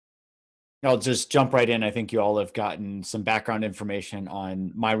I'll just jump right in. I think you all have gotten some background information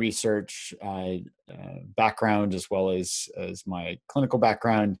on my research background as well as my clinical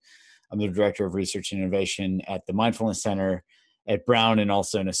background. I'm the director of research and innovation at the Mindfulness Center at Brown, and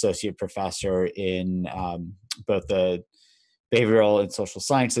also an associate professor in both the behavioral and social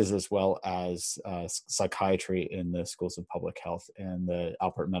sciences, as well as psychiatry in the schools of public health and the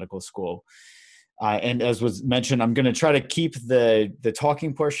Alpert Medical School. And as was mentioned, I'm going to try to keep the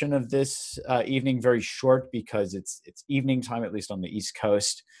talking portion of this evening very short because it's evening time, at least on the East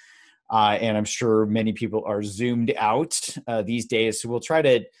Coast, and I'm sure many people are zoomed out these days. So we'll try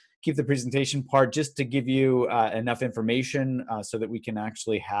to keep the presentation part just to give you enough information so that we can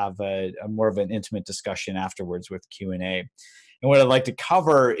actually have a more of an intimate discussion afterwards with Q&A. And what I'd like to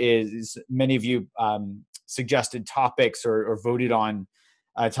cover is many of you suggested topics or voted on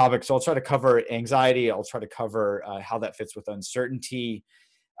topics. So I'll try to cover anxiety. I'll try to cover how that fits with uncertainty.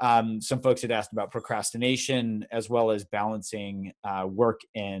 Some folks had asked about procrastination, as well as balancing work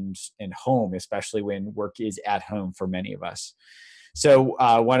and home, especially when work is at home for many of us. So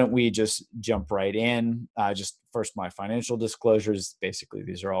why don't we just jump right in? Just first, my financial disclosures. Basically,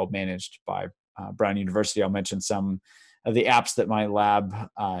 these are all managed by Brown University. I'll mention some of the apps that my lab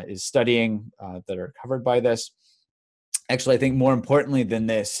is studying that are covered by this. Actually, I think more importantly than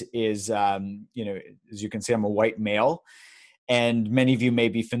this is, as you can see, I'm a white male. And many of you may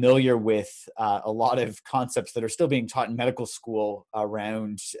be familiar with a lot of concepts that are still being taught in medical school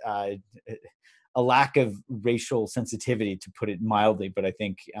around a lack of racial sensitivity, to put it mildly, but I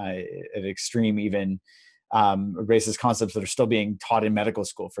think at extreme even racist concepts that are still being taught in medical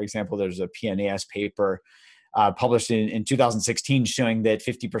school. For example, there's a PNAS paper published in 2016 showing that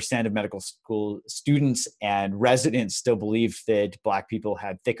 50% of medical school students and residents still believe that Black people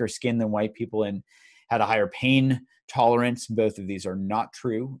had thicker skin than white people and had a higher pain tolerance. Both of these are not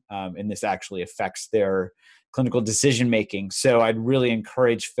true, and this actually affects their clinical decision-making. So I'd really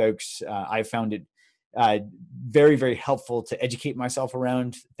encourage folks, I found it very, very helpful to educate myself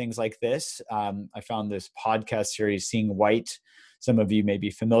around things like this. I found this podcast series, Seeing White. Some of you may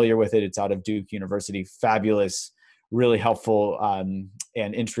be familiar with it. It's out of Duke University. Fabulous, really helpful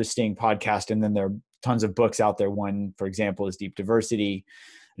and interesting podcast. And then there are tons of books out there. One, for example, is Deep Diversity.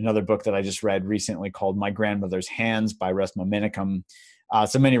 Another book that I just read recently called My Grandmother's Hands by Resmaa Menakem.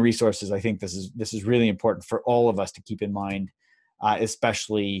 So many resources. I think this is really important for all of us to keep in mind,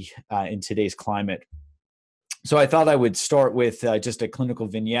 especially in today's climate. So I thought I would start with just a clinical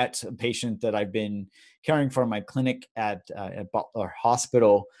vignette. A patient that I've been caring for in my clinic at Butler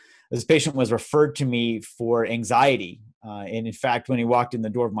Hospital. This patient was referred to me for anxiety. And in fact, when he walked in the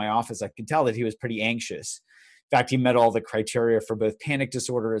door of my office, I could tell that he was pretty anxious. In fact, he met all the criteria for both panic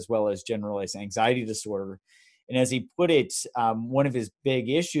disorder as well as generalized anxiety disorder. And as he put it, one of his big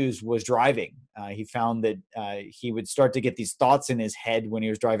issues was driving. He found that he would start to get these thoughts in his head when he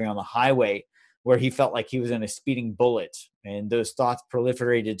was driving on the highway, where he felt like he was in a speeding bullet. And those thoughts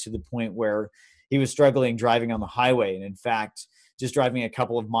proliferated to the point where he was struggling driving on the highway. And in fact, just driving a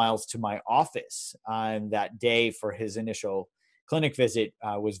couple of miles to my office that day for his initial clinic visit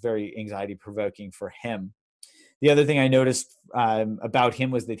was very anxiety provoking for him. The other thing I noticed about him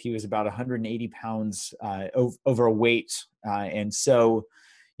was that he was about 180 pounds overweight. And so,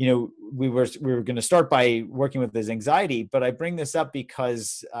 we were going to start by working with his anxiety, but I bring this up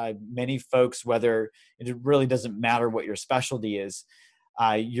because many folks, whether it really doesn't matter what your specialty is,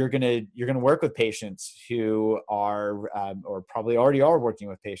 you're going to work with patients who are, or probably already are working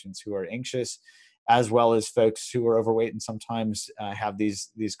with patients who are anxious, as well as folks who are overweight and sometimes have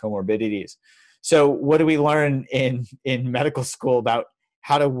these comorbidities. So what do we learn in medical school about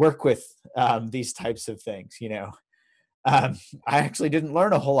how to work with these types of things? I actually didn't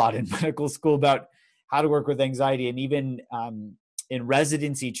learn a whole lot in medical school about how to work with anxiety. And even in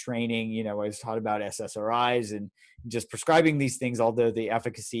residency training, I was taught about SSRIs and just prescribing these things, although the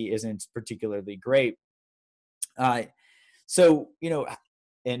efficacy isn't particularly great. And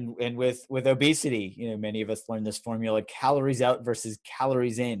with obesity, many of us learn this formula: calories out versus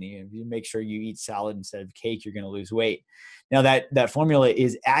calories in. You make sure you eat salad instead of cake, you're going to lose weight. Now that formula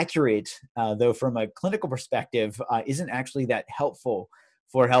is accurate, though from a clinical perspective, isn't actually that helpful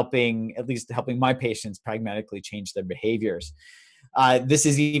for helping my patients pragmatically change their behaviors. This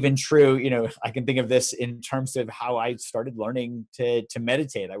is even true. I can think of this in terms of how I started learning to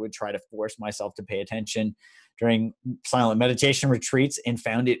meditate. I would try to force myself to pay attention during silent meditation retreats and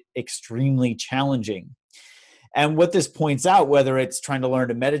found it extremely challenging. And what this points out, whether it's trying to learn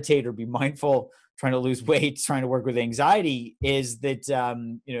to meditate or be mindful, trying to lose weight, trying to work with anxiety, is that,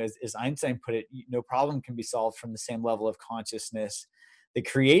 as Einstein put it, no problem can be solved from the same level of consciousness that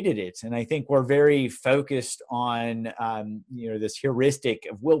created it. And I think we're very focused on, this heuristic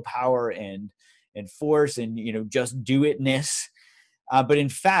of willpower and force and, just do itness. But in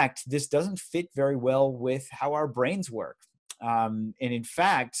fact, this doesn't fit very well with how our brains work. And in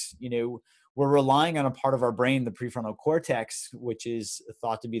fact, we're relying on a part of our brain, the prefrontal cortex, which is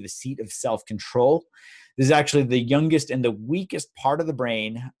thought to be the seat of self-control. This is actually the youngest and the weakest part of the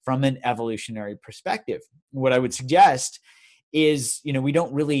brain from an evolutionary perspective. What I would suggest is, we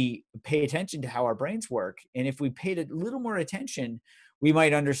don't really pay attention to how our brains work. And if we paid a little more attention, we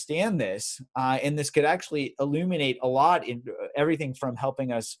might understand this. And this could actually illuminate a lot in everything from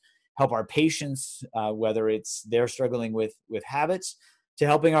helping us help our patients, whether it's they're struggling with habits, to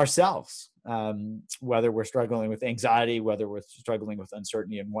helping ourselves, whether we're struggling with anxiety, whether we're struggling with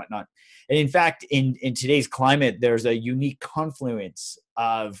uncertainty and whatnot. And in fact, in today's climate, there's a unique confluence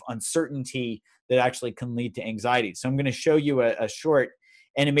of uncertainty that actually can lead to anxiety. So I'm going to show you a short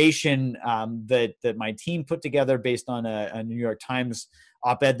animation that my team put together based on a New York Times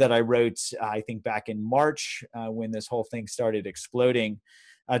op-ed that I wrote, I think back in March, when this whole thing started exploding,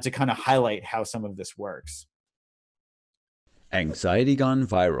 to kind of highlight how some of this works. Anxiety gone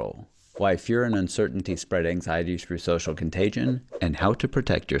viral. Why fear and uncertainty spread anxiety through social contagion, and how to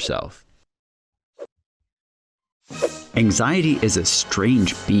protect yourself. Anxiety is a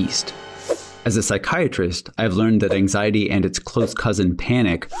strange beast. As a psychiatrist, I've learned that anxiety and its close cousin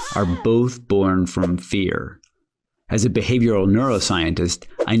panic are both born from fear. As a behavioral neuroscientist,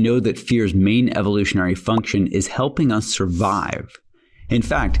 I know that fear's main evolutionary function is helping us survive. In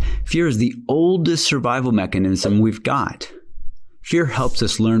fact, fear is the oldest survival mechanism we've got. Fear helps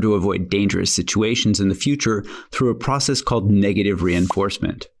us learn to avoid dangerous situations in the future through a process called negative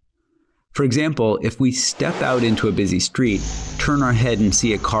reinforcement. For example, if we step out into a busy street, turn our head and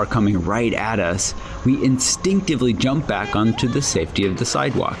see a car coming right at us, we instinctively jump back onto the safety of the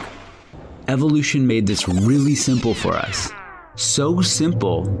sidewalk. Evolution made this really simple for us. So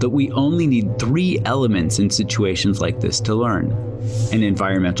simple that we only need 3 elements in situations like this to learn: an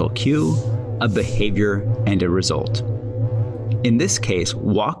environmental cue, a behavior, and a result. In this case,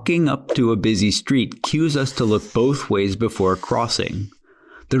 walking up to a busy street cues us to look both ways before crossing.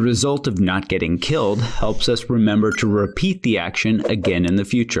 The result of not getting killed helps us remember to repeat the action again in the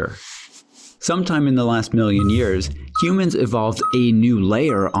future. Sometime in the last million years, humans evolved a new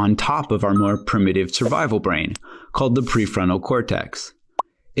layer on top of our more primitive survival brain, called the prefrontal cortex.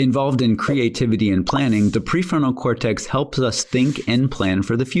 Involved in creativity and planning, the prefrontal cortex helps us think and plan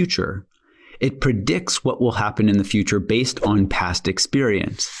for the future. It predicts what will happen in the future based on past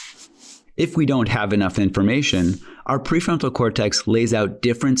experience. If we don't have enough information, our prefrontal cortex lays out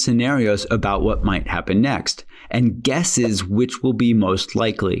different scenarios about what might happen next and guesses which will be most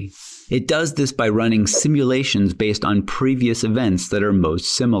likely. It does this by running simulations based on previous events that are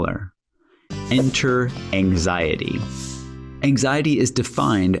most similar. Enter anxiety. Anxiety is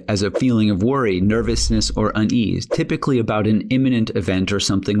defined as a feeling of worry, nervousness, or unease, typically about an imminent event or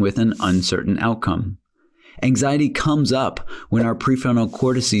something with an uncertain outcome. Anxiety comes up when our prefrontal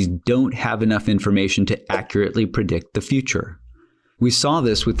cortices don't have enough information to accurately predict the future. We saw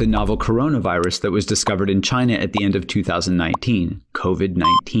this with the novel coronavirus that was discovered in China at the end of 2019,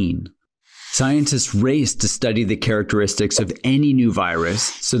 COVID-19. Scientists raced to study the characteristics of any new virus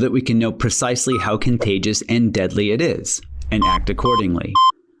so that we can know precisely how contagious and deadly it is, and act accordingly.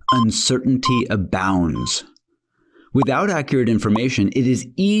 Uncertainty abounds. Without accurate information, it is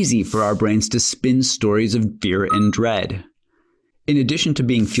easy for our brains to spin stories of fear and dread. In addition to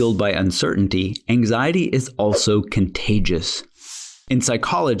being fueled by uncertainty, anxiety is also contagious. In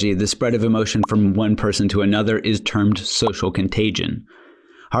psychology, the spread of emotion from one person to another is termed social contagion.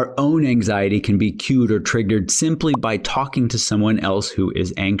 Our own anxiety can be cued or triggered simply by talking to someone else who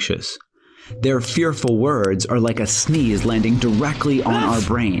is anxious. Their fearful words are like a sneeze landing directly on our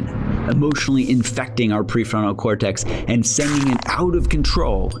brain, emotionally infecting our prefrontal cortex and sending it out of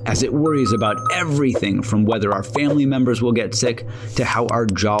control as it worries about everything from whether our family members will get sick to how our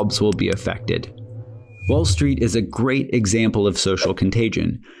jobs will be affected. Wall Street is a great example of social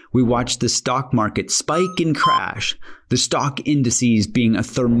contagion. We watch the stock market spike and crash, the stock indices being a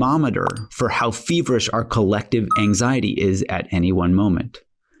thermometer for how feverish our collective anxiety is at any one moment.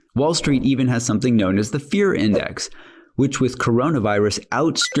 Wall Street even has something known as the Fear Index, which with coronavirus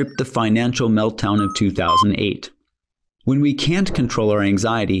outstripped the financial meltdown of 2008. When we can't control our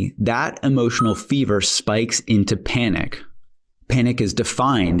anxiety, that emotional fever spikes into panic. Panic is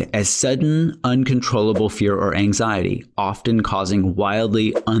defined as sudden, uncontrollable fear or anxiety, often causing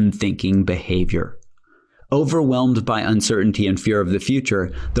wildly unthinking behavior. Overwhelmed by uncertainty and fear of the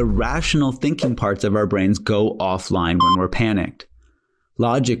future, the rational thinking parts of our brains go offline when we're panicked.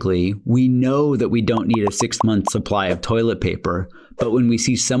 Logically, we know that we don't need a 6-month supply of toilet paper, but when we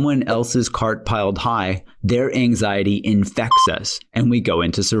see someone else's cart piled high, their anxiety infects us and we go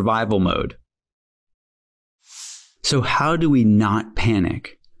into survival mode. So how do we not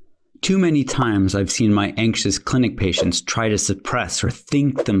panic? Too many times I've seen my anxious clinic patients try to suppress or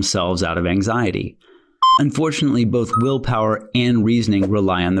think themselves out of anxiety. Unfortunately, both willpower and reasoning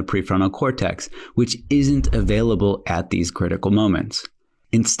rely on the prefrontal cortex, which isn't available at these critical moments.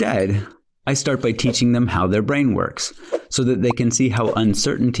 Instead, I start by teaching them how their brain works, so that they can see how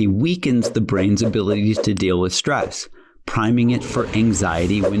uncertainty weakens the brain's abilities to deal with stress, priming it for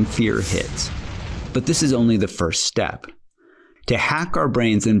anxiety when fear hits. But this is only the first step. To hack our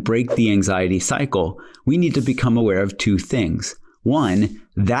brains and break the anxiety cycle, we need to become aware of 2 things. 1,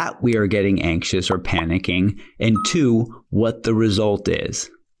 that we are getting anxious or panicking, and 2, what the result is.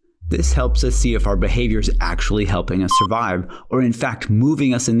 This helps us see if our behavior is actually helping us survive, or in fact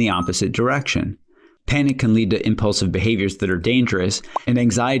moving us in the opposite direction. Panic can lead to impulsive behaviors that are dangerous, and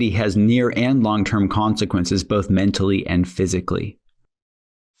anxiety has near and long-term consequences both mentally and physically.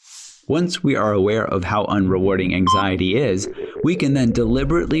 Once we are aware of how unrewarding anxiety is, we can then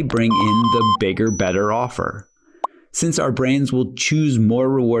deliberately bring in the bigger, better offer. Since our brains will choose more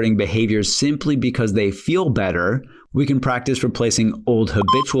rewarding behaviors simply because they feel better, we can practice replacing old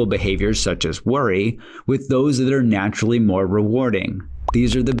habitual behaviors such as worry with those that are naturally more rewarding.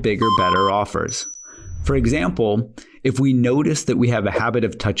 These are the bigger, better offers. For example, if we notice that we have a habit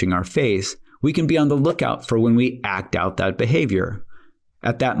of touching our face, we can be on the lookout for when we act out that behavior.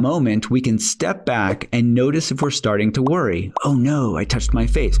 At that moment, we can step back and notice if we're starting to worry. Oh no, I touched my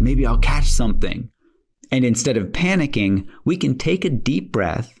face. Maybe I'll catch something. And instead of panicking, we can take a deep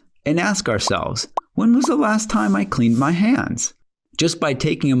breath and ask ourselves, when was the last time I cleaned my hands? Just by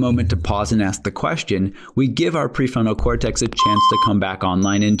taking a moment to pause and ask the question, we give our prefrontal cortex a chance to come back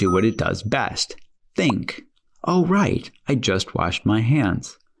online and do what it does best. Think. Oh right, I just washed my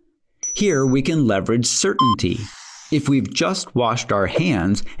hands. Here we can leverage certainty. If we've just washed our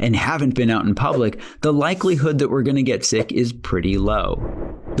hands and haven't been out in public, the likelihood that we're going to get sick is pretty low.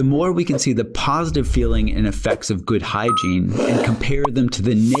 The more we can see the positive feeling and effects of good hygiene and compare them to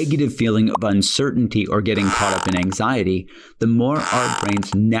the negative feeling of uncertainty or getting caught up in anxiety, the more our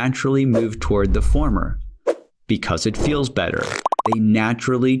brains naturally move toward the former. Because it feels better, they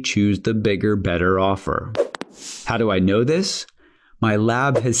naturally choose the bigger, better offer. How do I know this? My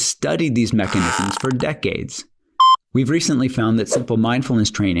lab has studied these mechanisms for decades. We've recently found that simple mindfulness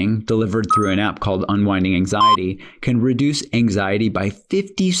training, delivered through an app called Unwinding Anxiety, can reduce anxiety by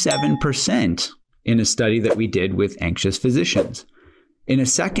 57% in a study that we did with anxious physicians. In a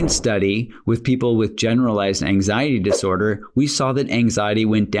second study with people with generalized anxiety disorder, we saw that anxiety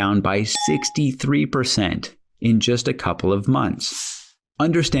went down by 63% in just a couple of months.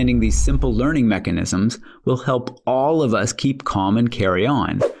 Understanding these simple learning mechanisms will help all of us keep calm and carry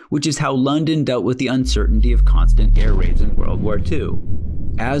on, which is how London dealt with the uncertainty of constant air raids in World War II.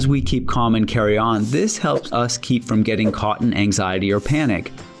 As we keep calm and carry on, this helps us keep from getting caught in anxiety or panic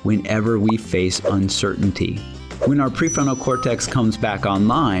whenever we face uncertainty. When our prefrontal cortex comes back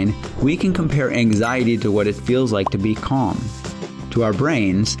online, we can compare anxiety to what it feels like to be calm. To our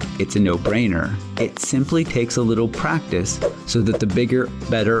brains, it's a no-brainer. It simply takes a little practice so that the bigger,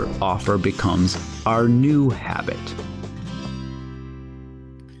 better offer becomes our new habit.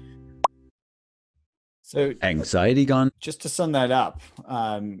 So anxiety gone. Just to sum that up,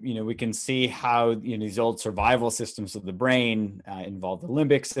 we can see how these old survival systems of the brain involve the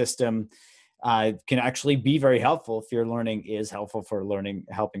limbic system can actually be very helpful. Fear learning is helpful for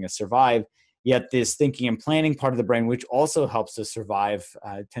helping us survive. Yet this thinking and planning part of the brain, which also helps us survive,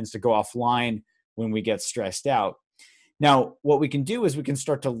 tends to go offline when we get stressed out. Now, what we can do is we can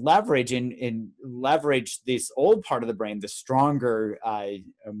start to leverage and leverage this old part of the brain, the stronger,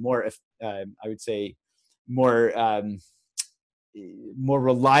 more, I would say, more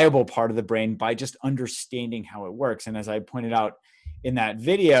reliable part of the brain by just understanding how it works. And as I pointed out in that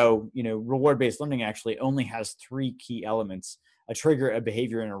video, reward-based learning actually only has 3 key elements: a trigger, a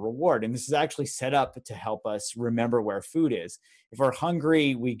behavior, and a reward. And this is actually set up to help us remember where food is. If we're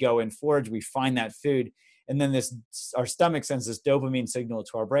hungry, we go and forage, we find that food. And then our stomach sends this dopamine signal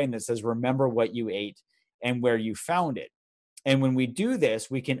to our brain that says, remember what you ate and where you found it. And when we do this,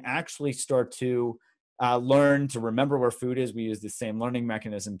 we can actually start to learn to remember where food is. We use the same learning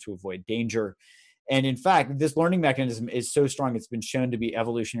mechanism to avoid danger. And in fact, this learning mechanism is so strong, it's been shown to be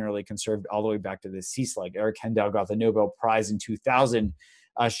evolutionarily conserved all the way back to the sea slug. Eric Hendel got the Nobel Prize in 2000,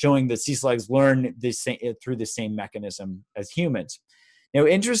 showing that sea slugs learn through the same mechanism as humans. Now,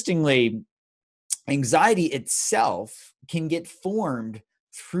 interestingly, anxiety itself can get formed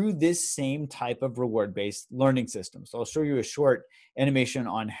through this same type of reward-based learning system. So I'll show you a short animation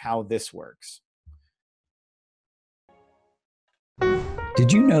on how this works.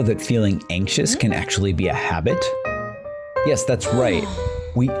 Did you know that feeling anxious can actually be a habit? Yes, that's right.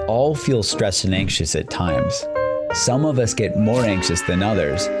 We all feel stressed and anxious at times. Some of us get more anxious than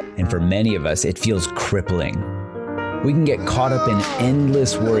others, and for many of us, it feels crippling. We can get caught up in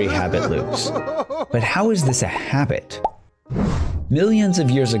endless worry habit loops. But how is this a habit? Millions of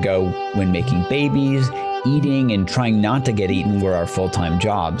years ago, when making babies, eating, and trying not to get eaten were our full-time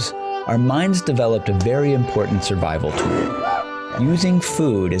jobs, our minds developed a very important survival tool. Using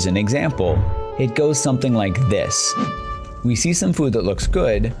food as an example, it goes something like this. We see some food that looks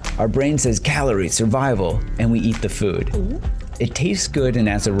good, our brain says calories, survival, and we eat the food. It tastes good, and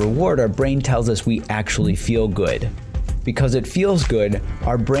as a reward, our brain tells us we actually feel good. Because it feels good,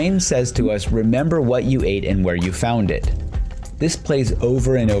 our brain says to us, remember what you ate and where you found it. This plays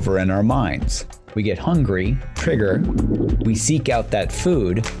over and over in our minds. We get hungry, trigger, we seek out that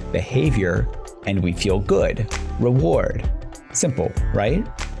food, behavior, and we feel good, reward. Simple, right?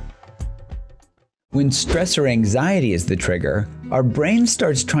 When stress or anxiety is the trigger, our brain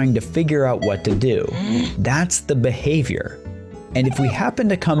starts trying to figure out what to do. That's the behavior. And if we happen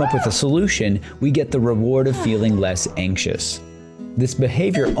to come up with a solution, we get the reward of feeling less anxious. This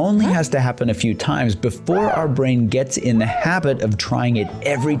behavior only has to happen a few times before our brain gets in the habit of trying it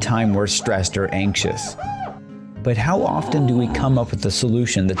every time we're stressed or anxious. But how often do we come up with a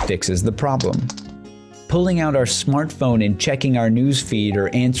solution that fixes the problem? Pulling out our smartphone and checking our news feed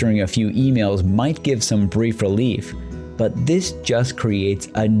or answering a few emails might give some brief relief, but this just creates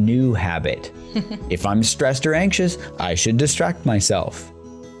a new habit. If I'm stressed or anxious, I should distract myself.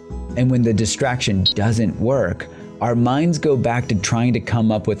 And when the distraction doesn't work, our minds go back to trying to come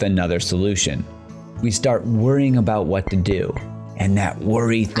up with another solution. We start worrying about what to do, and that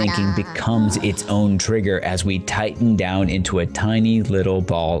worry thinking becomes its own trigger as we tighten down into a tiny little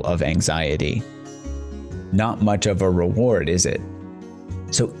ball of anxiety. Not much of a reward, is it?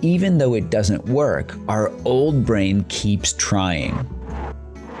 So even though it doesn't work, our old brain keeps trying.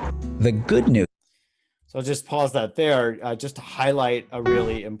 The good news. So I'll just pause that there, just to highlight a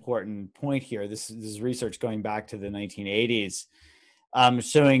really important point here. This is research going back to the 1980s,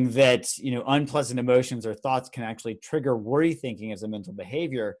 showing that unpleasant emotions or thoughts can actually trigger worry thinking as a mental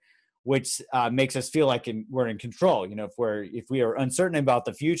behavior, which makes us feel like we're in control. If we are uncertain about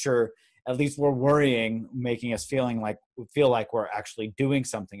the future, at least we're worrying, making us feel like we're actually doing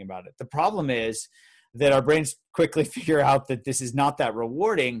something about it. The problem is that our brains quickly figure out that this is not that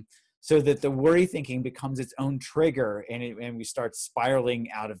rewarding, so that the worry thinking becomes its own trigger, and we start spiraling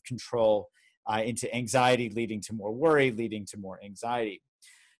out of control into anxiety, leading to more worry, leading to more anxiety.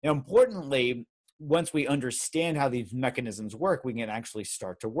 Now, importantly, once we understand how these mechanisms work, we can actually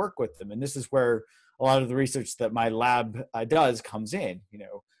start to work with them. And this is where a lot of the research that my lab does comes in.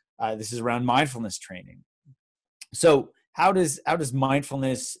 This is around mindfulness training. So how does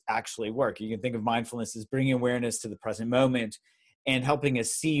mindfulness actually work? You can think of mindfulness as bringing awareness to the present moment and helping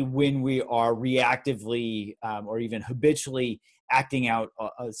us see when we are reactively or even habitually acting out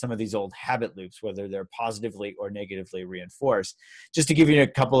some of these old habit loops, whether they're positively or negatively reinforced. Just to give you a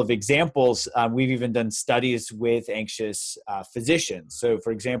couple of examples, we've even done studies with anxious physicians. So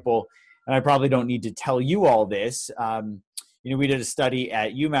for example, and I probably don't need to tell you all this, we did a study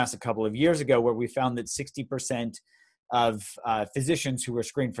at UMass a couple of years ago where we found that 60% of physicians who were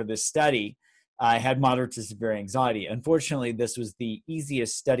screened for this study had moderate to severe anxiety. Unfortunately, this was the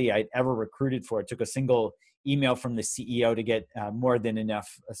easiest study I'd ever recruited for. It took a single email from the CEO to get more than enough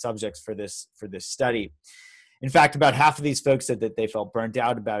subjects for this study. In fact, about half of these folks said that they felt burnt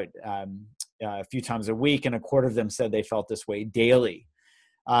out about a few times a week, and a quarter of them said they felt this way daily.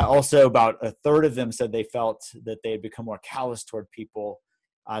 Also, about a third of them said they felt that they had become more callous toward people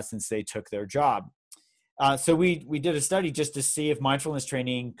since they took their job. So we did a study just to see if mindfulness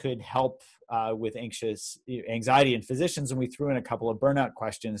training could help with anxiety in physicians, and we threw in a couple of burnout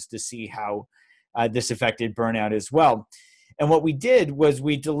questions to see how this affected burnout as well. And what we did was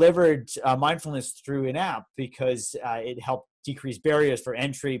we delivered mindfulness through an app because it helped decrease barriers for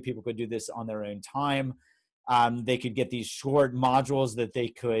entry. People could do this on their own time. They could get these short modules that they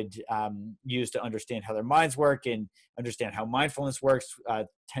could use to understand how their minds work and understand how mindfulness works,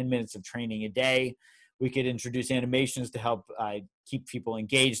 10 minutes of training a day. We could introduce animations to help keep people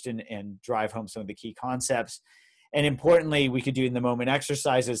engaged and drive home some of the key concepts. And importantly, we could do in the moment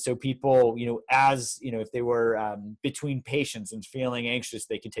exercises. So people, if they were between patients and feeling anxious,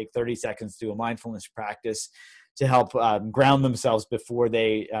 they could take 30 seconds to do a mindfulness practice to help ground themselves before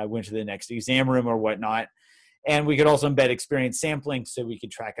they went to the next exam room or whatnot. And we could also embed experience sampling so we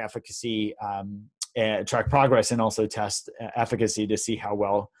could track efficacy, track progress, and also test efficacy to see how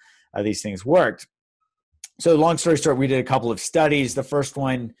well these things worked. So long story short, we did a couple of studies. The first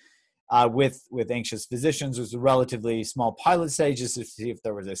one with anxious physicians was a relatively small pilot study just to see if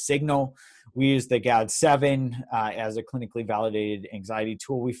there was a signal. We used the GAD-7 as a clinically validated anxiety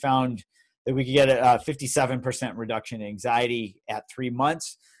tool. We found that we could get a 57% reduction in anxiety at 3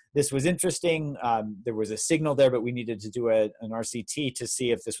 months. This was interesting. There was a signal there, but we needed to do an RCT to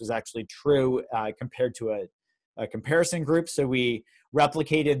see if this was actually true compared to a comparison group. So we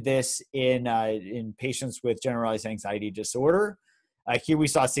replicated this in patients with generalized anxiety disorder. Here we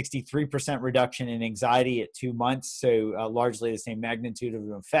saw 63% reduction in anxiety at 2 months, so largely the same magnitude of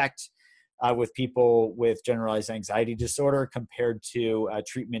an effect with people with generalized anxiety disorder compared to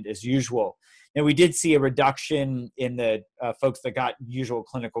treatment as usual. Now, we did see a reduction in the folks that got usual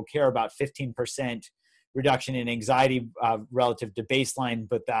clinical care, about 15% reduction in anxiety relative to baseline,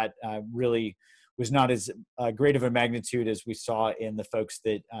 but that really was not as great of a magnitude as we saw in the folks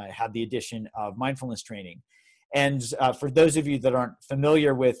that had the addition of mindfulness training. And for those of you that aren't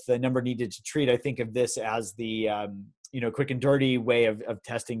familiar with the number needed to treat, I think of this as the quick and dirty way of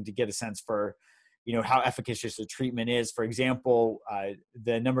testing to get a sense for how efficacious a treatment is. For example,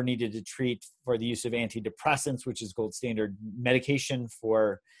 the number needed to treat for the use of antidepressants, which is gold standard medication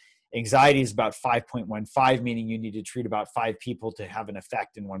for anxiety, is about 5.15, meaning you need to treat about 5 people to have an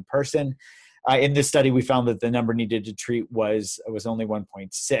effect in one person. In this study, we found that the number needed to treat was only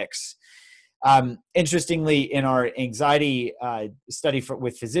 1.6. Interestingly, in our anxiety study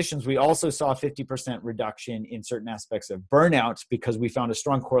with physicians, we also saw a 50% reduction in certain aspects of burnout because we found a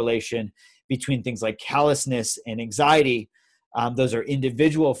strong correlation between things like callousness and anxiety. Those are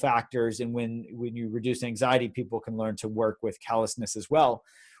individual factors, and when you reduce anxiety, people can learn to work with callousness as well.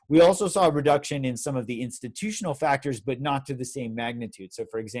 We also saw a reduction in some of the institutional factors, but not to the same magnitude. So,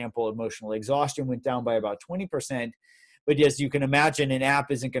 for example, emotional exhaustion went down by about 20%. But as you can imagine, an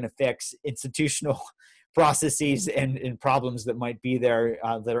app isn't going to fix institutional processes and problems that might be there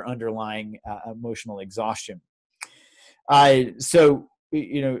that are underlying emotional exhaustion. So,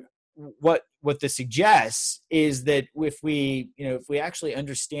 what this suggests is that if we actually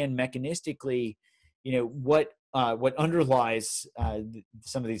understand mechanistically, what underlies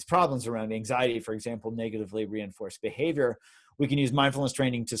some of these problems around anxiety, for example, negatively reinforced behavior, we can use mindfulness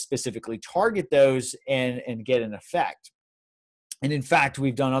training to specifically target those and get an effect. And in fact,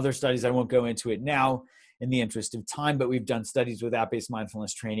 we've done other studies. I won't go into it now in the interest of time, but we've done studies with app-based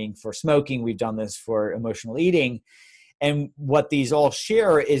mindfulness training for smoking. We've done this for emotional eating. And what these all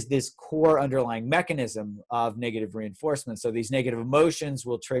share is this core underlying mechanism of negative reinforcement. So these negative emotions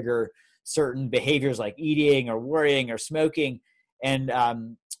will trigger certain behaviors like eating or worrying or smoking. And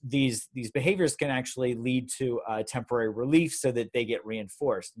these behaviors can actually lead to temporary relief so that they get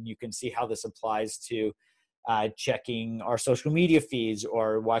reinforced. And you can see how this applies to checking our social media feeds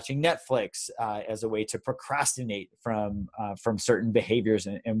or watching Netflix as a way to procrastinate from certain behaviors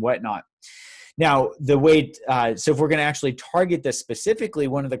and whatnot. Now, so if we're going to actually target this specifically,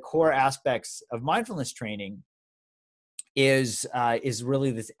 one of the core aspects of mindfulness training is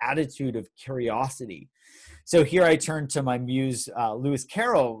really this attitude of curiosity. So here I turn to my muse, Lewis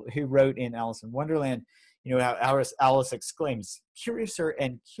Carroll, who wrote in Alice in Wonderland, how Alice exclaims, "Curiouser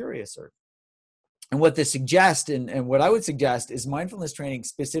and curiouser." And what this suggests, and what I would suggest, is mindfulness training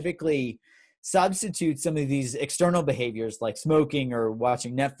specifically substitutes some of these external behaviors like smoking or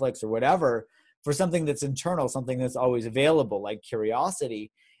watching Netflix or whatever for something that's internal, something that's always available, like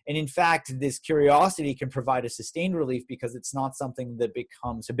curiosity. And in fact, this curiosity can provide a sustained relief because it's not something that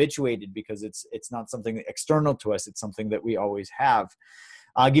becomes habituated, because it's not something external to us. It's something that we always have.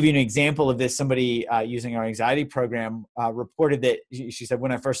 I'll give you an example of this. Somebody using our anxiety program reported that she said,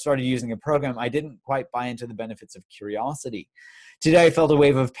 when I first started using the program, I didn't quite buy into the benefits of curiosity. Today, I felt a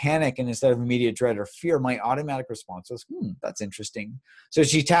wave of panic, and instead of immediate dread or fear, my automatic response was, that's interesting. So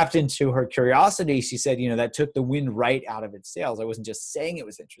she tapped into her curiosity. She said, that took the wind right out of its sails. I wasn't just saying it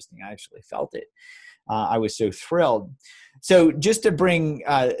was interesting. I actually felt it. I was so thrilled. So just to bring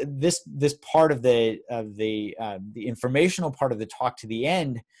this part of the informational part of the talk to the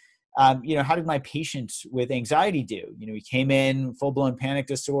end, how did my patient with anxiety do? He came in full-blown panic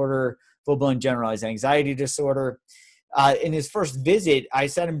disorder, full-blown generalized anxiety disorder. In his first visit, I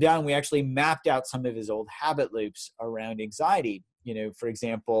sat him down. We actually mapped out some of his old habit loops around anxiety. For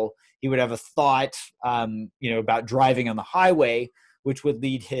example, he would have a thought, about driving on the highway, which would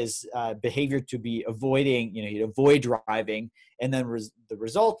lead his behavior to be avoiding, he'd avoid driving. And then the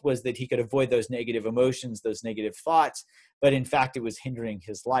result was that he could avoid those negative emotions, those negative thoughts, but in fact, it was hindering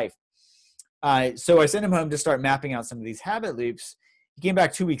his life. So I sent him home to start mapping out some of these habit loops. He came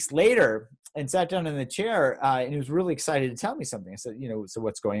back 2 weeks later and sat down in the chair, and he was really excited to tell me something. I said, so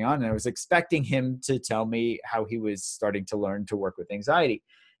what's going on? And I was expecting him to tell me how he was starting to learn to work with anxiety.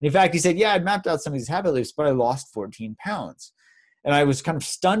 And in fact, he said, yeah, I mapped out some of these habit loops, but I lost 14 pounds. And I was kind of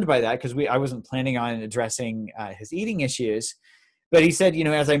stunned by that because I wasn't planning on addressing his eating issues. But he said,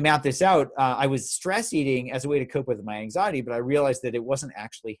 as I mapped this out, I was stress eating as a way to cope with my anxiety, but I realized that it wasn't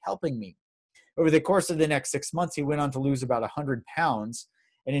actually helping me. Over the course of the next 6 months, he went on to lose about 100 pounds.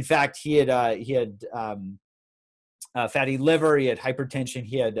 And in fact, he had fatty liver, he had hypertension,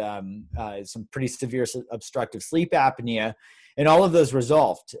 he had some pretty severe obstructive sleep apnea, and all of those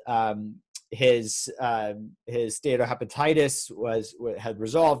resolved. His steatohepatitis had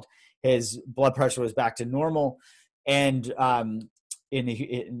resolved. His blood pressure was back to normal, and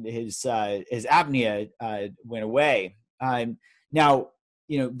his apnea went away. Now,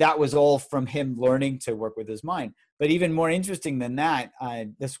 that was all from him learning to work with his mind. But even more interesting than that,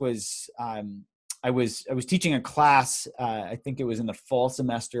 this was I was teaching a class. I think it was in the fall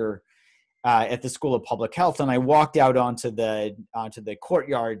semester at the School of Public Health, and I walked out onto the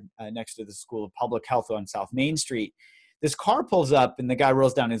courtyard next to the School of Public Health on South Main Street. This car pulls up, and the guy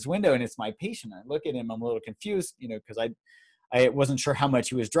rolls down his window, and it's my patient. I look at him. I'm a little confused, because I wasn't sure how much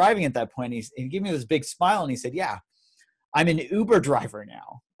he was driving at that point. He gave me this big smile, and he said, "Yeah, I'm an Uber driver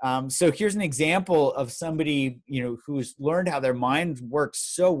now." So here's an example of somebody, who's learned how their mind works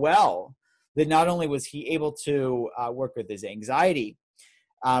so well that not only was he able to work with his anxiety,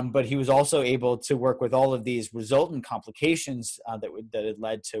 but he was also able to work with all of these resultant complications that had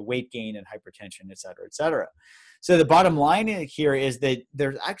led to weight gain and hypertension, et cetera, et cetera. So the bottom line here is that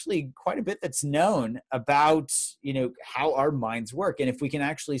there's actually quite a bit that's known about, how our minds work. And if we can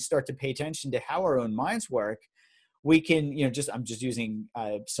actually start to pay attention to how our own minds work, we can, I'm just using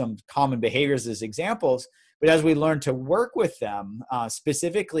some common behaviors as examples, but as we learn to work with them,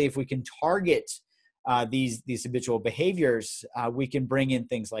 specifically, if we can target these habitual behaviors, we can bring in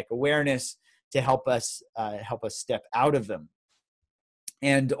things like awareness to help us step out of them,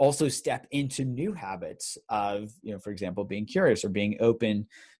 and also step into new habits of, for example, being curious or being open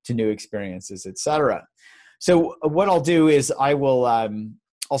to new experiences, etc. So what I'll do is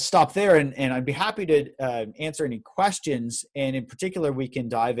I'll stop there, and I'd be happy to answer any questions. And in particular, we can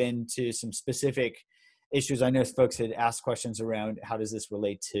dive into some specific issues. I know folks had asked questions around how does this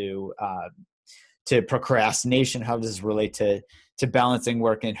relate to procrastination? How does this relate to balancing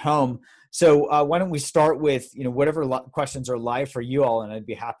work and home? So why don't we start with whatever questions are live for you all, and I'd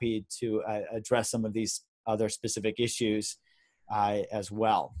be happy to address some of these other specific issues as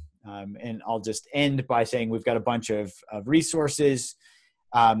well. And I'll just end by saying we've got a bunch of resources.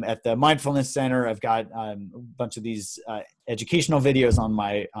 At the Mindfulness Center, I've got a bunch of these educational videos on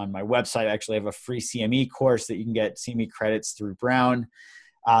my website. I actually have a free CME course that you can get CME credits through Brown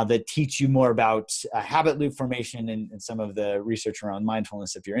that teach you more about habit loop formation and some of the research around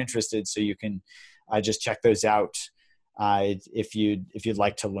mindfulness if you're interested. So you can just check those out if you'd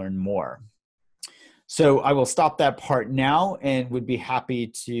like to learn more. So I will stop that part now and would be happy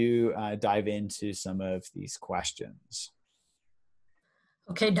to dive into some of these questions.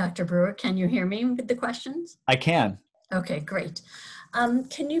 Okay, Dr. Brewer, can you hear me with the questions? I can. Okay, great.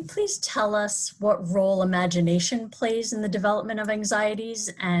 Can you please tell us what role imagination plays in the development of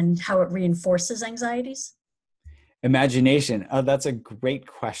anxieties and how it reinforces anxieties? Imagination. Oh, that's a great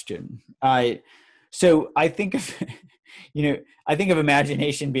question. So I think of,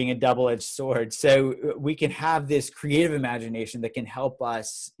 imagination being a double-edged sword. So we can have this creative imagination that can help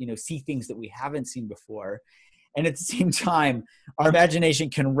us, see things that we haven't seen before. And at the same time, our imagination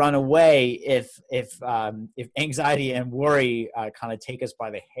can run away if anxiety and worry kind of take us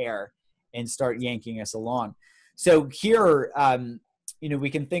by the hair and start yanking us along. So here, we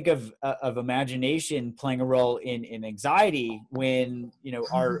can think of imagination playing a role in anxiety when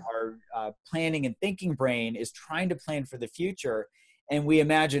our planning and thinking brain is trying to plan for the future, and we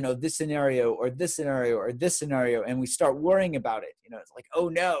imagine, this scenario or this scenario or this scenario, and we start worrying about it. It's like, oh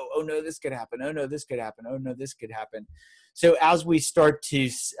no, this could happen. Oh no, this could happen. Oh no, this could happen. So as we start to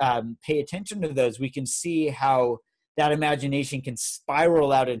pay attention to those, we can see how that imagination can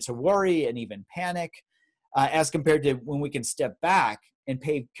spiral out into worry and even panic, as compared to when we can step back and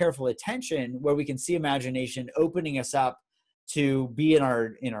pay careful attention, where we can see imagination opening us up to be in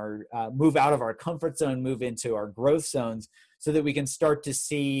our move out of our comfort zone, move into our growth zones, so that we can start to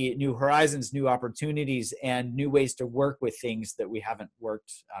see new horizons, new opportunities, and new ways to work with things that we haven't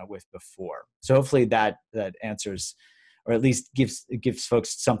worked with before. So hopefully that answers, or at least gives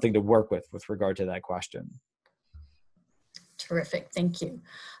folks something to work with regard to that question. Terrific, thank you.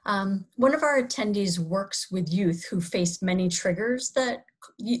 One of our attendees works with youth who face many triggers that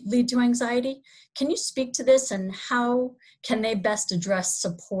lead to anxiety. Can you speak to this, and how can they best address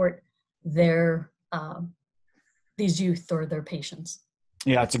support their these youth or their patients?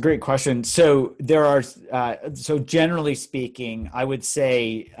 Yeah, it's a great question. So there are, so generally speaking, I would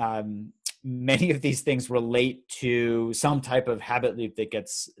say many of these things relate to some type of habit loop that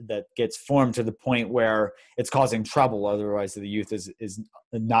gets formed to the point where it's causing trouble. Otherwise, the youth is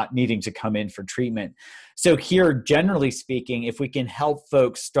not needing to come in for treatment. So here, generally speaking, if we can help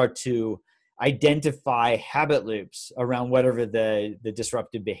folks start to identify habit loops around whatever the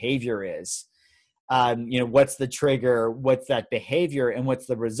disruptive behavior is, what's the trigger, what's that behavior, and what's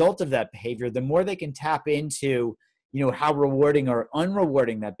the result of that behavior, the more they can tap into, how rewarding or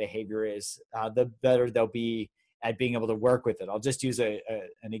unrewarding that behavior is, the better they'll be at being able to work with it. I'll just use an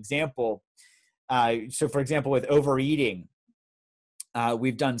example. So for example, with overeating,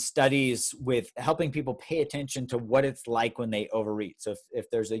 we've done studies with helping people pay attention to what it's like when they overeat. So if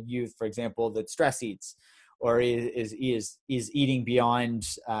there's a youth, for example, that stress eats, or is eating beyond,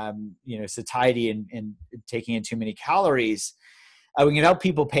 satiety and taking in too many calories, we can help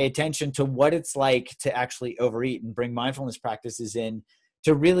people pay attention to what it's like to actually overeat and bring mindfulness practices in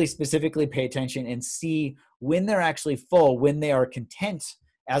to really specifically pay attention and see when they're actually full, when they are content,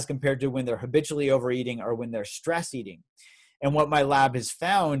 as compared to when they're habitually overeating or when they're stress eating. And what my lab has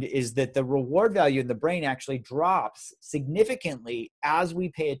found is that the reward value in the brain actually drops significantly as we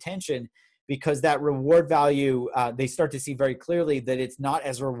pay attention, because that reward value, they start to see very clearly that it's not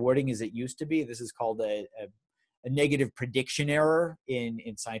as rewarding as it used to be. This is called a negative prediction error in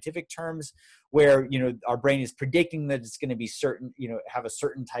scientific terms, where our brain is predicting that it's going to be certain, have a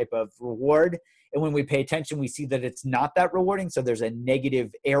certain type of reward. And when we pay attention, we see that it's not that rewarding. So there's a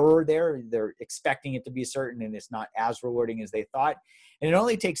negative error there. They're expecting it to be certain, and it's not as rewarding as they thought. And it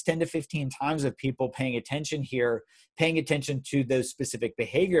only takes 10 to 15 times of people paying attention here, paying attention to those specific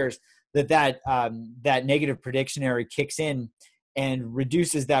behaviors, that negative prediction error kicks in and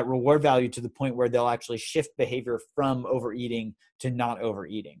reduces that reward value to the point where they'll actually shift behavior from overeating to not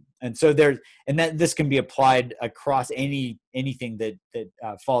overeating. And so this can be applied across anything that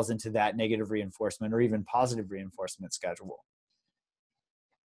falls into that negative reinforcement or even positive reinforcement schedule.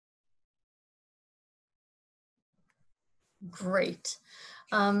 Great.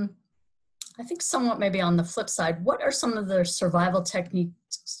 I think somewhat maybe on the flip side, what are some of the survival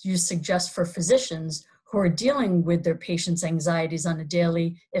techniques you suggest for physicians who are dealing with their patients' anxieties on a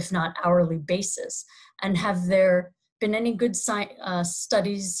daily, if not hourly basis? And have there been any good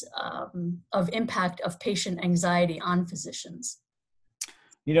studies of impact of patient anxiety on physicians?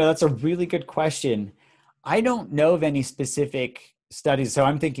 That's a really good question. I don't know of any specific studies. So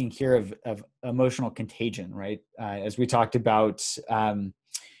I'm thinking here of emotional contagion, right? As we talked about,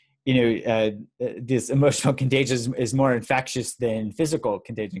 this emotional contagion is more infectious than physical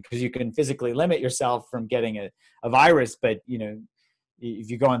contagion, because you can physically limit yourself from getting a virus. But,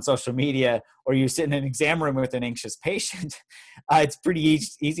 if you go on social media or you sit in an exam room with an anxious patient, it's pretty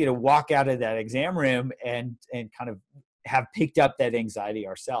easy to walk out of that exam room and kind of have picked up that anxiety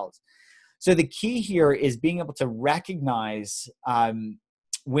ourselves. So the key here is being able to recognize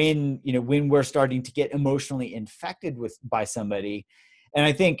when we're starting to get emotionally infected by somebody. And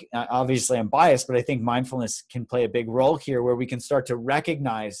I think, obviously I'm biased, but I think mindfulness can play a big role here, where we can start to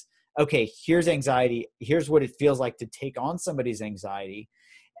recognize, okay, here's anxiety. Here's what it feels like to take on somebody's anxiety.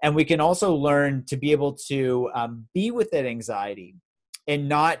 And we can also learn to be able to be with that anxiety and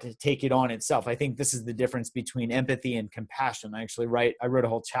not take it on itself. I think this is the difference between empathy and compassion. I wrote a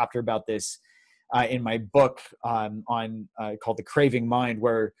whole chapter about this in my book called The Craving Mind,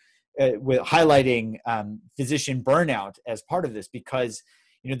 where with highlighting physician burnout as part of this, because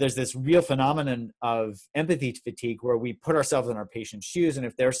there's this real phenomenon of empathy fatigue, where we put ourselves in our patient's shoes, and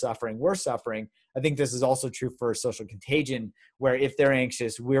if they're suffering, we're suffering. I think this is also true for social contagion, where if they're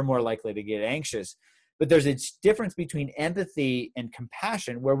anxious, we're more likely to get anxious. But there's a difference between empathy and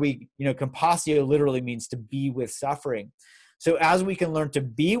compassion, where compassion literally means to be with suffering. So as we can learn to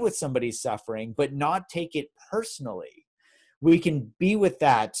be with somebody's suffering, but not take it personally, we can be with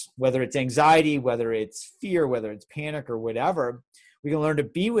that, whether it's anxiety, whether it's fear, whether it's panic or whatever. We can learn to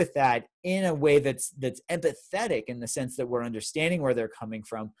be with that in a way that's empathetic, in the sense that we're understanding where they're coming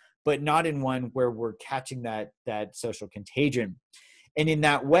from, but not in one where we're catching that social contagion. And in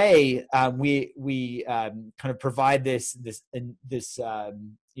that way, we kind of provide this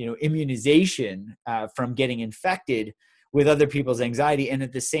immunization from getting infected with other people's anxiety, and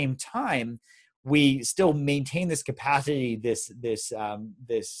at the same time, we still maintain this capacity, this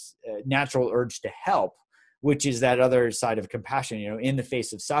natural urge to help, which is that other side of compassion. In the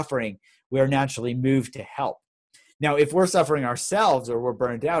face of suffering, we are naturally moved to help. Now, if we're suffering ourselves or we're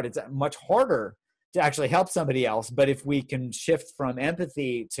burned out, it's much harder to actually help somebody else. But if we can shift from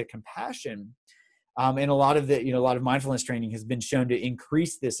empathy to compassion, and a lot of mindfulness training has been shown to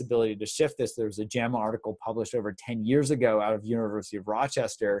increase this ability to shift this. There was a JAMA article published over 10 years ago out of University of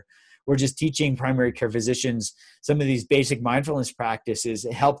Rochester. We're just teaching primary care physicians some of these basic mindfulness practices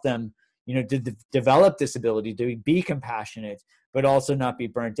to help them, to develop this ability to be compassionate, but also not be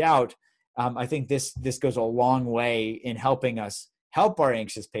burnt out. I think this goes a long way in helping us help our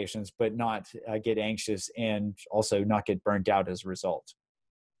anxious patients, but not get anxious and also not get burnt out as a result.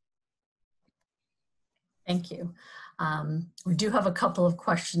 Thank you. We do have a couple of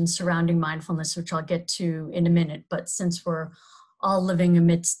questions surrounding mindfulness, which I'll get to in a minute, but since we're all living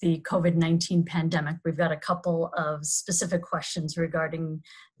amidst the COVID-19 pandemic, we've got a couple of specific questions regarding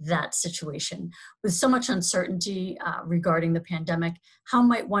that situation. With so much uncertainty regarding the pandemic, how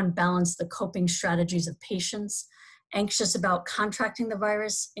might one balance the coping strategies of patients anxious about contracting the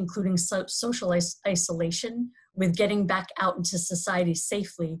virus, including social isolation, with getting back out into society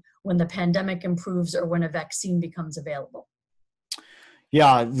safely when the pandemic improves or when a vaccine becomes available?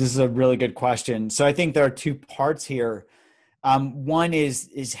 Yeah, this is a really good question. So I think there are two parts here. One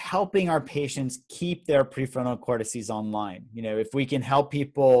is helping our patients keep their prefrontal cortices online. If we can help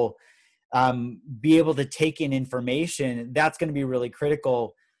people be able to take in information, that's going to be really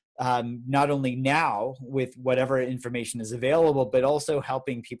critical, not only now with whatever information is available, but also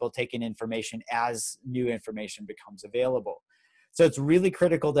helping people take in information as new information becomes available. So it's really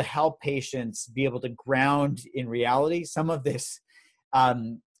critical to help patients be able to ground in reality. Some of this,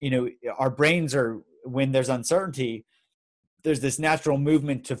 our brains are, when there's uncertainty, there's this natural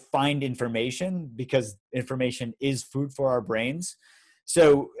movement to find information because information is food for our brains.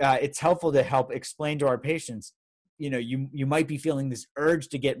 So it's helpful to help explain to our patients, you might be feeling this urge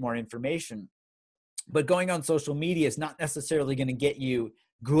to get more information, but going on social media is not necessarily going to get you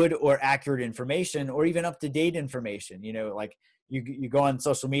good or accurate information or even up-to-date information. Like you go on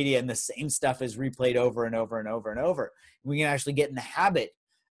social media and the same stuff is replayed over and over and over and over. We can actually get in the habit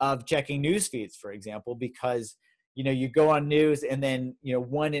of checking news feeds, for example, because you go on news and then,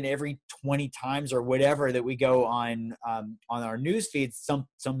 one in every 20 times or whatever that we go on our news feeds,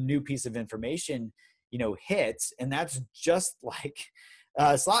 some new piece of information, hits. And that's just like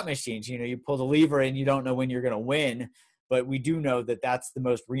slot machines. You pull the lever and you don't know when you're going to win, but we do know that that's the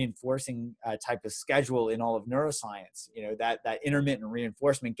most reinforcing type of schedule in all of neuroscience. That intermittent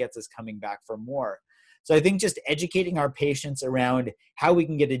reinforcement gets us coming back for more. So I think just educating our patients around how we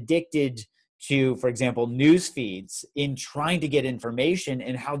can get addicted to, for example, news feeds in trying to get information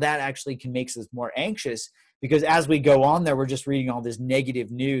and how that actually can make us more anxious, because as we go on there, we're just reading all this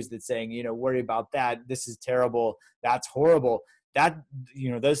negative news that's saying, worry about that. This is terrible. That's horrible. That,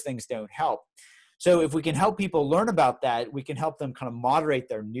 those things don't help. So if we can help people learn about that, we can help them kind of moderate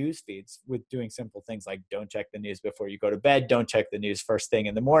their news feeds with doing simple things like don't check the news before you go to bed. Don't check the news first thing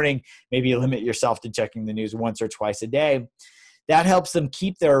in the morning. Maybe limit yourself to checking the news once or twice a day. That helps them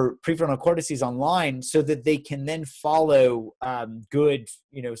keep their prefrontal cortices online so that they can then follow good,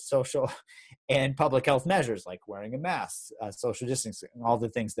 social and public health measures like wearing a mask, social distancing, all the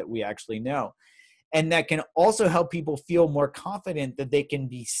things that we actually know. And that can also help people feel more confident that they can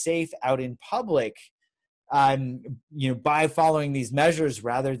be safe out in public, by following these measures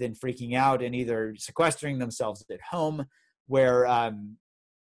rather than freaking out and either sequestering themselves at home where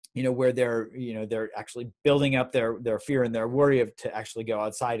they're actually building up their fear and their worry to actually go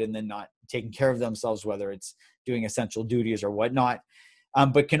outside and then not taking care of themselves, whether it's doing essential duties or whatnot,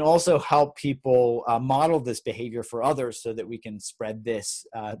 but can also help people model this behavior for others so that we can spread this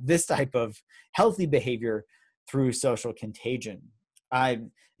type of healthy behavior through social contagion.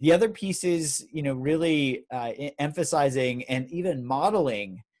 The other piece is, really emphasizing and even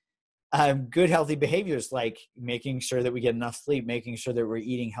modeling good healthy behaviors, like making sure that we get enough sleep, making sure that we're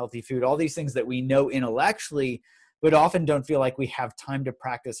eating healthy food, all these things that we know intellectually, but often don't feel like we have time to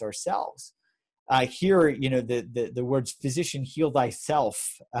practice ourselves. Here, the words physician heal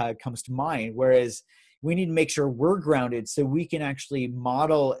thyself comes to mind, whereas we need to make sure we're grounded so we can actually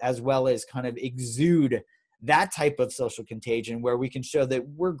model as well as kind of exude that type of social contagion where we can show that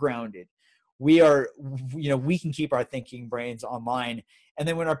we're grounded. We can keep our thinking brains online. And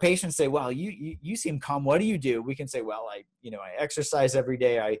then when our patients say, well, you seem calm, what do you do? We can say, well, I exercise every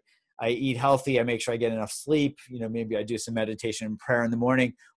day. I eat healthy. I make sure I get enough sleep. Maybe I do some meditation and prayer in the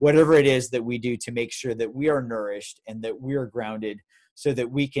morning, whatever it is that we do to make sure that we are nourished and that we are grounded so that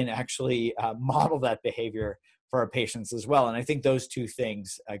we can actually model that behavior for our patients as well. And I think those two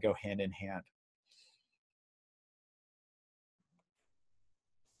things go hand in hand.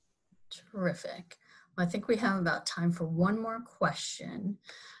 Terrific. Well, I think we have about time for one more question.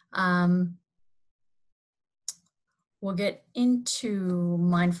 We'll get into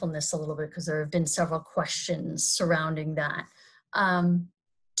mindfulness a little bit because there have been several questions surrounding that.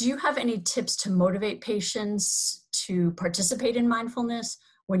 Do you have any tips to motivate patients to participate in mindfulness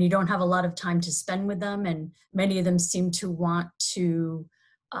when you don't have a lot of time to spend with them, and many of them seem to want to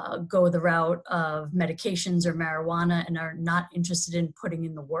go the route of medications or marijuana and are not interested in putting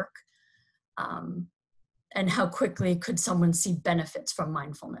in the work? And how quickly could someone see benefits from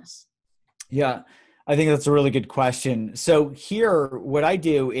mindfulness? Yeah, I think that's a really good question. So here, what I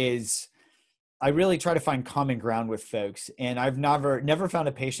do is I really try to find common ground with folks. And I've never found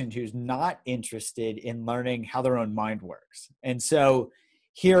a patient who's not interested in learning how their own mind works. And so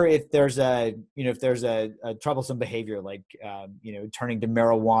here, if there's a troublesome behavior, like, turning to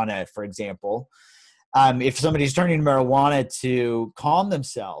marijuana, for example, if somebody's turning to marijuana to calm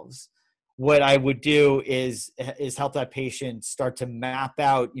themselves, what I would do is help that patient start to map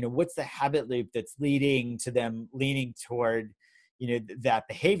out, what's the habit loop that's leading to them leaning toward, that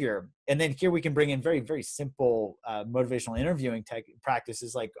behavior. And then here we can bring in very, very simple motivational interviewing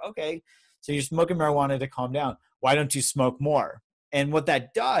practices like, okay, so you're smoking marijuana to calm down. Why don't you smoke more? And what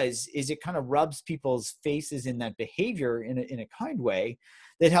that does is it kind of rubs people's faces in that behavior in a kind way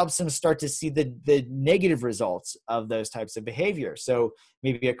that helps them start to see the negative results of those types of behavior. So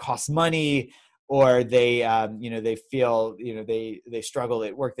maybe it costs money, or they feel, they struggle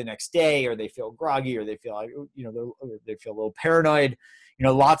at work the next day, or they feel groggy, or they feel like, they feel a little paranoid,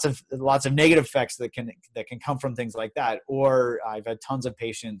 lots of negative effects that can come from things like that. Or I've had tons of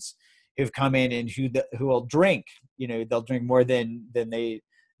patients who've come in and who will drink, they'll drink more than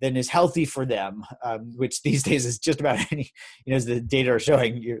is healthy for them, which these days is just about any, as the data are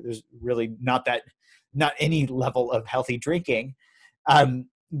showing, there's really not any level of healthy drinking.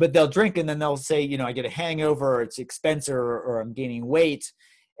 But they'll drink and then they'll say, I get a hangover, or it's expensive, or I'm gaining weight.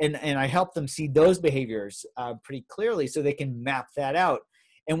 And I help them see those behaviors pretty clearly so they can map that out.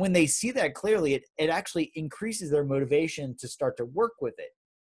 And when they see that clearly, it actually increases their motivation to start to work with it.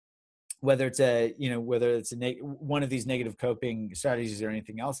 Whether it's one of these negative coping strategies or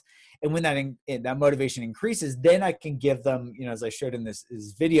anything else. And when that motivation increases, then I can give them, as I showed in this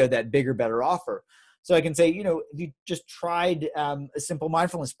video, that bigger, better offer. So I can say, if you just tried a simple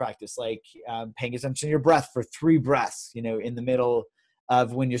mindfulness practice, like paying attention to your breath for 3 breaths, in the middle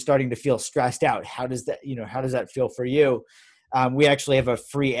of when you're starting to feel stressed out, how does that feel for you? We actually have a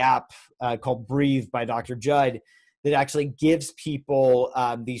free app called Breathe by Dr. Judd that actually gives people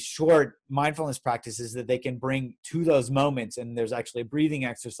these short mindfulness practices that they can bring to those moments. And there's actually a breathing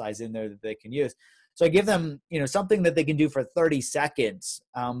exercise in there that they can use. So I give them, something that they can do for 30 seconds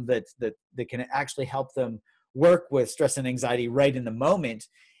that can actually help them work with stress and anxiety right in the moment,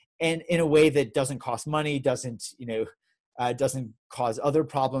 and in a way that doesn't cost money, doesn't cause other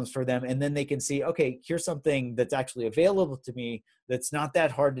problems for them. And then they can see, okay, here's something that's actually available to me that's not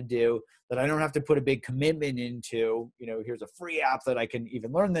that hard to do, that I don't have to put a big commitment into. Here's a free app that I can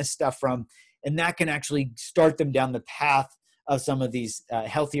even learn this stuff from. And that can actually start them down the path of some of these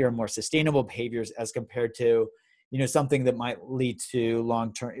healthier, more sustainable behaviors, as compared to, something that might lead to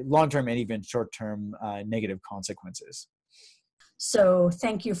long-term and even short-term negative consequences. So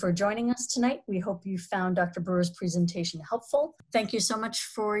thank you for joining us tonight. We hope you found Dr. Brewer's presentation helpful. Thank you so much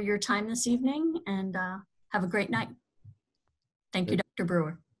for your time this evening, and have a great night. Thank you, Dr.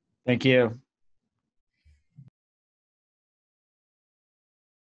 Brewer. Thank you.